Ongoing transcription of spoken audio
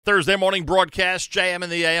Thursday morning broadcast, JM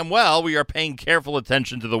and the AM. Well, we are paying careful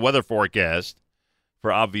attention to the weather forecast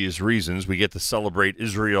for obvious reasons. We get to celebrate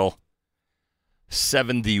Israel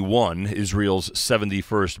 71, Israel's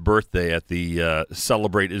 71st birthday at the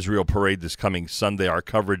Celebrate Israel Parade this coming Sunday. Our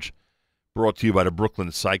coverage brought to you by the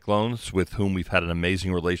Brooklyn Cyclones, with whom we've had an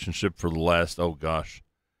amazing relationship for the last,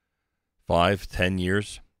 5-10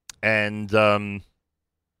 years. And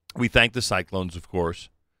we thank the Cyclones, of course.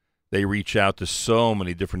 They reach out to so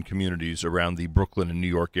many different communities around the Brooklyn and New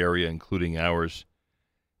York area, including ours.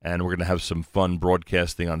 And we're going to have some fun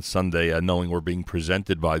broadcasting on Sunday, knowing we're being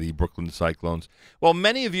presented by the Brooklyn Cyclones. Well,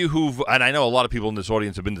 many of you and I know a lot of people in this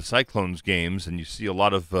audience have been to Cyclones games, and you see a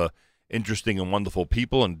lot of interesting and wonderful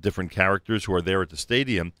people and different characters who are there at the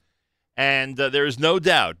stadium. And there is no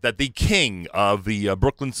doubt that the king of the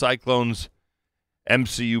Brooklyn Cyclones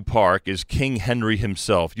MCU Park is King Henry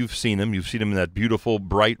himself. You've seen him. You've seen him in that beautiful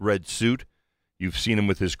bright red suit. You've seen him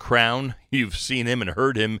with his crown. You've seen him and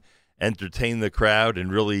heard him entertain the crowd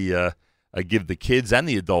and really give the kids and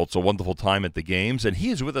the adults a wonderful time at the games. And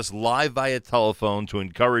he is with us live via telephone to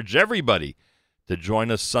encourage everybody to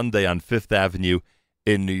join us Sunday on Fifth Avenue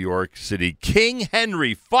in New York City. King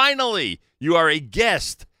Henry, finally, you are a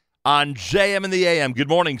guest on JM and the AM. Good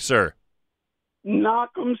morning, sir.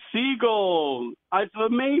 Nachum Siegel. It's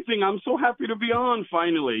amazing. I'm so happy to be on,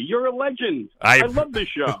 finally. You're a legend. I love this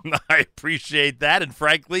show. I appreciate that, and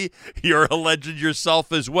frankly, you're a legend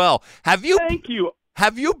yourself as well. Thank you.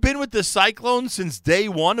 Have you been with the Cyclones since day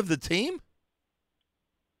one of the team?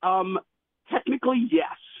 Technically,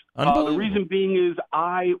 yes. The reason being is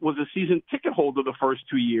I was a season ticket holder the first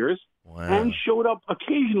 2 years and showed up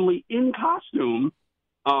occasionally in costume,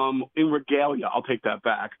 in regalia. I'll take that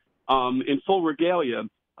back. In full regalia,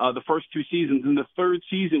 the first 2 seasons. And the third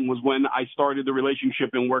season was when I started the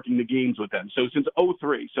relationship and working the games with them. So since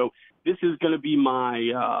 2003. So this is going to be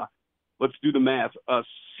my, let's do the math,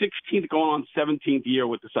 16th going on 17th year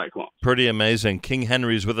with the Cyclones. Pretty amazing. King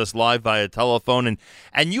Henry's with us live via telephone.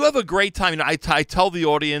 And you have a great time. You know, I tell the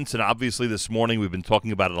audience, and obviously this morning we've been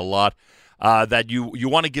talking about it a lot, that you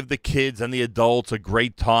want to give the kids and the adults a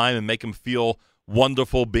great time and make them feel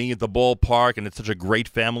wonderful being at the ballpark, and it's such a great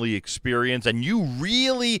family experience, and you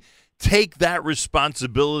really take that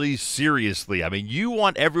responsibility seriously. I mean, you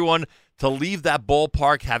want everyone to leave that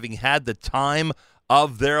ballpark having had the time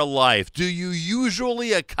of their life. Do you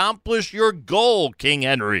usually accomplish your goal, King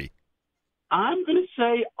Henry? I'm going to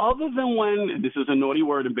say, other than when, and this is a naughty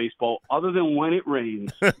word in baseball, other than when it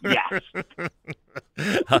rains, yes.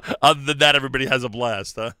 Other than that, everybody has a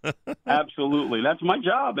blast, huh? Absolutely. That's my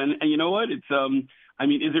job. And you know what? It's, I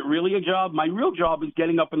mean, is it really a job? My real job is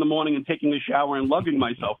getting up in the morning and taking a shower and lugging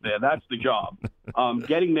myself there. That's the job.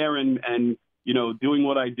 Getting there and, you know, doing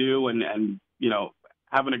what I do and, you know,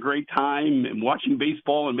 having a great time and watching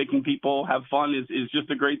baseball and making people have fun is just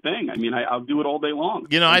a great thing. I mean, I'll do it all day long.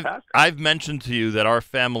 You know, I've mentioned to you that our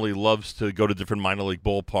family loves to go to different minor league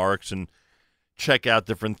ballparks and check out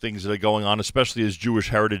different things that are going on, especially as Jewish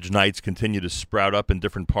Heritage Nights continue to sprout up in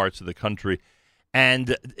different parts of the country.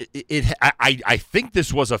 And I think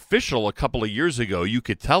this was official a couple of years ago. You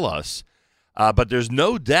could tell us, but there's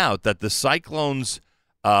no doubt that the Cyclones'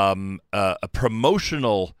 a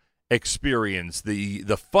promotional experience,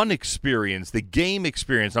 the fun experience, the game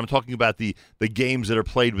experience. I'm talking about the games that are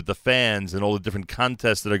played with the fans and all the different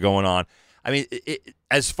contests that are going on. I mean,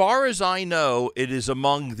 as far as I know, it is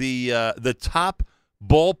among the top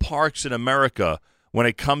ballparks in America when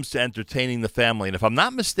it comes to entertaining the family. And if I'm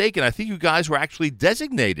not mistaken, I think you guys were actually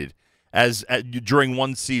designated as during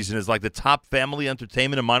one season as like the top family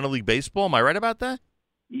entertainment in minor league baseball. Am I right about that?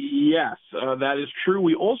 Yes, that is true.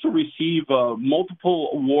 We also receive multiple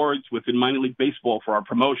awards within minor league baseball for our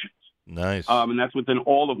promotions. Nice. And that's within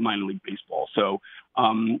all of minor league baseball. So,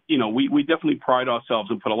 you know, we definitely pride ourselves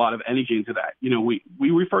and put a lot of energy into that. You know, we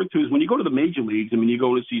refer to as when you go to the major leagues, I mean, you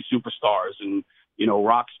go to see superstars and, you know,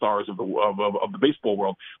 rock stars of the baseball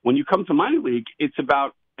world. When you come to minor league, it's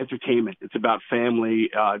about entertainment. It's about family,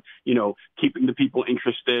 you know, keeping the people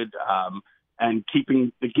interested, and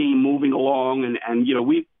keeping the game moving along. And you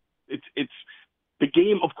know, it's the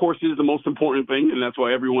game, of course, is the most important thing, and that's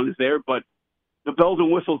why everyone is there. But the bells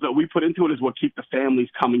and whistles that we put into it is what keep the families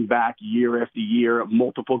coming back year after year,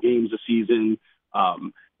 multiple games a season.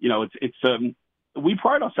 You know, we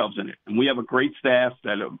pride ourselves in it, and we have a great staff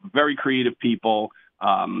that are very creative people,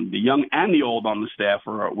 the young and the old on the staff.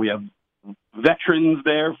 We have veterans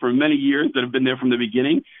there for many years that have been there from the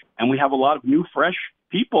beginning, and we have a lot of new, fresh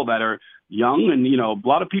people that are young, and, you know, a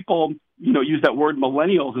lot of people use that word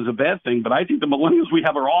millennials as a bad thing, but I think the millennials we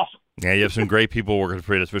have are awesome. Yeah, you have some great people working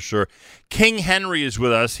for you, that's for sure. King Henry is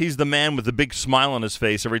with us. He's the man with the big smile on his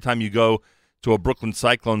face every time you go to a Brooklyn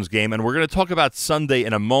Cyclones game, and we're going to talk about Sunday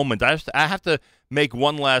in a moment. I have to make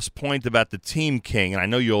one last point about the team, King, and I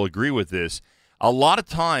know you'll agree with this. A lot of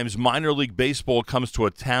times, minor league baseball comes to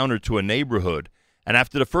a town or to a neighborhood, and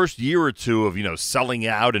after the first year or two of, selling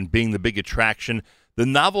out and being the big attraction, the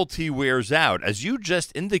novelty wears out. As you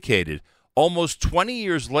just indicated, almost 20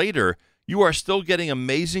 years later, you are still getting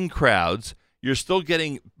amazing crowds. You're still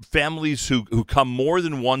getting families who come more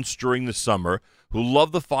than once during the summer, who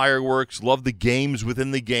love the fireworks, love the games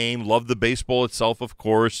within the game, love the baseball itself, of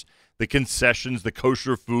course, the concessions, the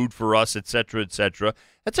kosher food for us, et cetera, et cetera.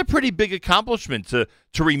 That's a pretty big accomplishment to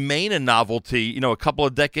remain a novelty, a couple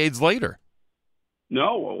of decades later.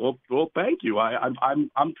 No, well, thank you.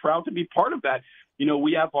 I'm proud to be part of that.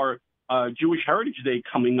 We have our Jewish Heritage Day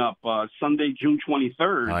coming up Sunday, June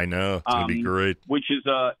 23rd. I know, it's gonna be great. Which is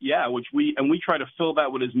which we try to fill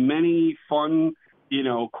that with as many fun,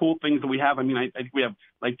 cool things that we have. I mean, I think we have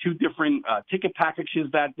like 2 different ticket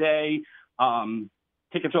packages that day.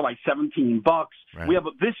 Tickets are like $17. Right.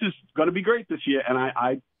 This is going to be great this year,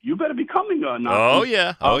 and you better be coming. Oh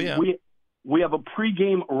yeah. We have a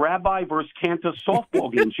pregame Rabbi versus Cantor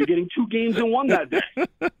softball game. So you're getting 2 games in one that day.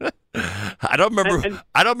 I don't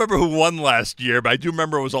remember who won last year, but I do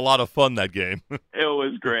remember it was a lot of fun, that game. It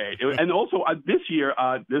was great. And also this year,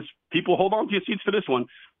 people hold on to your seats for this one.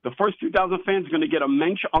 The first 2,000 fans are going to get a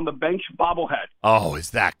Mensch on the bench bobblehead. Oh, is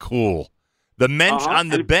that cool? The Mensch on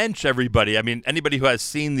the bench, everybody. I mean, anybody who has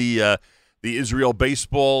seen the Israel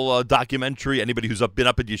baseball documentary, anybody who's been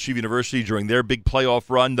up at Yeshiva University during their big playoff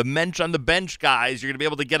run, the Mensch on the bench, guys, you're going to be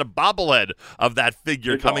able to get a bobblehead of that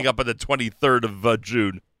figure coming up on the 23rd of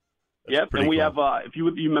June. Yep, and we have, if you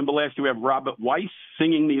remember last year, we have Robert Weiss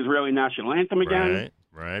singing the Israeli national anthem again.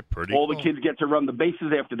 Right, pretty All cool. the kids get to run the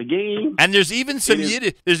bases after the game. And there's even some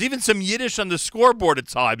Yiddish. There's even some Yiddish on the scoreboard at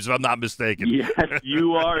times, if I'm not mistaken. Yes,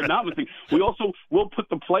 you are not mistaken. We'll put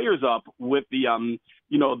the players up with the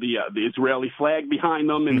the Israeli flag behind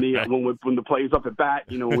them, and when the players up at bat,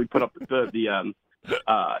 we put up the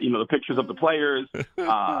pictures of the players.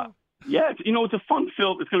 Yeah, it's a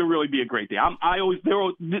fun-filled. It's going to really be a great day.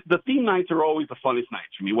 The theme nights are always the funnest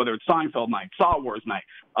nights for me. Whether it's Seinfeld night, Star Wars night,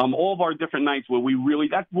 all of our different nights where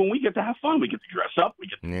that's when we get to have fun. We get to dress up. We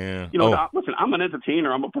get, listen. I'm an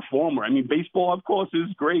entertainer. I'm a performer. I mean, baseball, of course,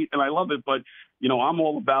 is great, and I love it. But I'm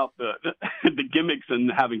all about the gimmicks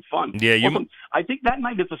and having fun. Yeah, I think that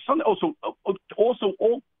night is a Sunday. Also,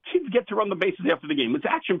 all kids get to run the bases after the game. It's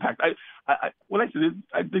action packed.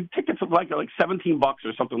 The tickets are like $17 or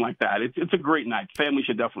something like that. It's a great night. Family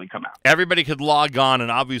should definitely come out. Everybody could log on, and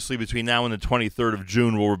obviously between now and the 23rd of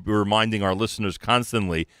June, we'll be reminding our listeners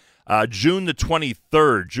constantly. June the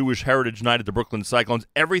 23rd, Jewish Heritage Night at the Brooklyn Cyclones.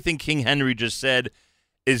 Everything King Henry just said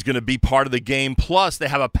is going to be part of the game. Plus, they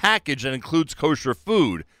have a package that includes kosher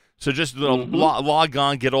food. So just log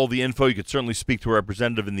on, get all the info. You could certainly speak to a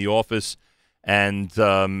representative in the office. And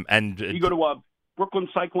you go to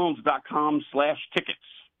brooklyncyclones.com/tickets.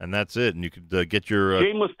 And that's it. And you could get your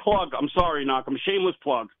shameless plug. I'm sorry, Malcolm. Shameless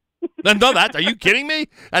plug. No, are you kidding me?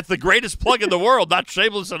 That's the greatest plug in the world. Not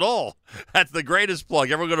shameless at all. That's the greatest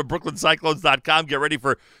plug. Everyone go to brooklyncyclones.com. Get ready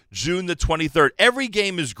for June the 23rd. Every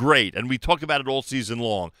game is great, and we talk about it all season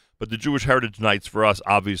long. But the Jewish Heritage Nights for us,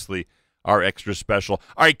 obviously, are extra special.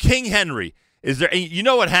 All right, King Henry. Is there? You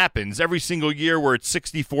know what happens every single year? We're at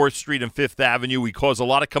 64th Street and 5th Avenue. We cause a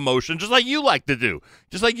lot of commotion, just like you like to do.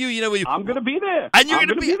 Just like you. I'm going to be there, and you're going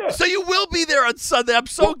to be there. So you will be there on Sunday. I'm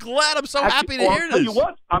so glad. I'm so happy to hear this. I'll tell you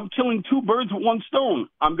what. I'm killing 2 birds with 1 stone.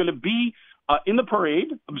 I'm going to be in the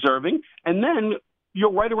parade observing, and then you're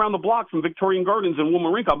right around the block from Victorian Gardens and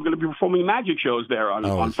Woolmarink. I'm going to be performing magic shows there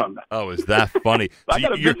on Sunday. Oh, is that funny? I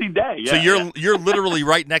got a busy day. Yeah, so you're literally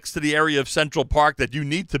right next to the area of Central Park that you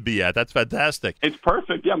need to be at. That's fantastic. It's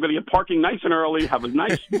perfect. Yeah, I'm going to get parking nice and early, have a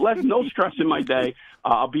nice, no stress in my day.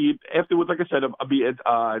 I'll be afterwards, like I said, I'll be at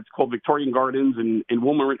it's called Victorian Gardens in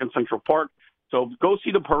Woolmarink and Central Park. So go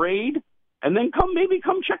see the parade. And then come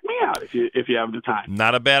check me out if you have the time.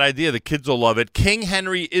 Not a bad idea. The kids will love it. King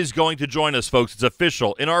Henry is going to join us, folks. It's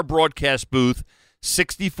official. In our broadcast booth,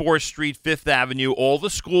 64th Street, 5th Avenue, all the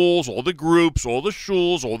schools, all the groups, all the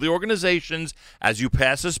shuls, all the organizations. As you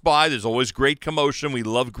pass us by, there's always great commotion. We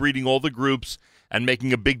love greeting all the groups and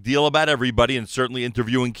making a big deal about everybody and certainly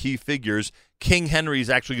interviewing key figures. King Henry is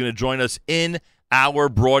actually going to join us in our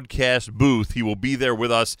broadcast booth. He will be there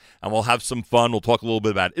with us, and we'll have some fun. We'll talk a little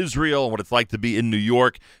bit about Israel and what it's like to be in New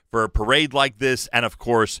York for a parade like this, and, of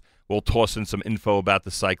course, we'll toss in some info about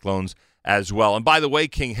the Cyclones as well. And by the way,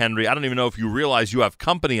 King Henry, I don't even know if you realize you have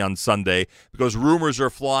company on Sunday, because rumors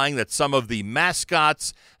are flying that some of the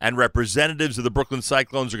mascots and representatives of the Brooklyn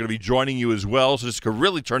Cyclones are going to be joining you as well. So this could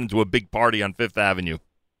really turn into a big party on Fifth Avenue.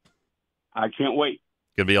 I can't wait.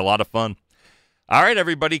 Going to be a lot of fun. All right,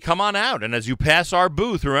 everybody, come on out. And as you pass our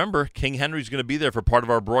booth, remember, King Henry's going to be there for part of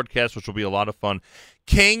our broadcast, which will be a lot of fun.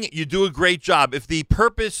 King, you do a great job. If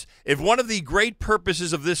one of the great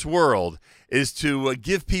purposes of this world is to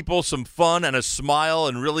give people some fun and a smile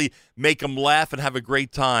and really make them laugh and have a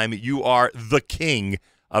great time, you are the king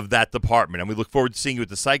of that department. And we look forward to seeing you at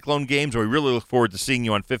the Cyclone games, and we really look forward to seeing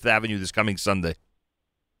you on Fifth Avenue this coming Sunday.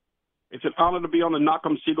 It's an honor to be on the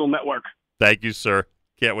Nachum Siegel Network. Thank you, sir.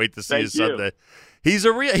 Can't wait to see you Sunday. He's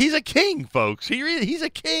a king, folks. He's a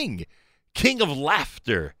king. King of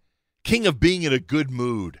laughter. King of being in a good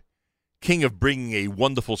mood. King of bringing a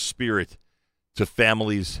wonderful spirit to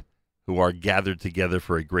families who are gathered together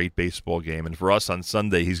for a great baseball game. And for us on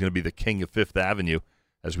Sunday, he's going to be the king of Fifth Avenue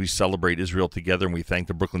as we celebrate Israel together. And we thank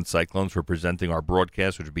the Brooklyn Cyclones for presenting our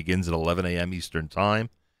broadcast, which begins at 11 a.m. Eastern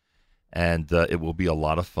Time. And it will be a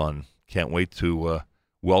lot of fun. Can't wait to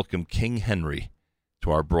welcome King Henry to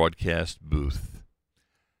our broadcast booth.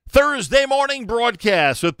 Thursday morning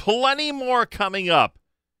broadcast with plenty more coming up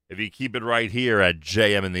if you keep it right here at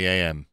JM in the AM.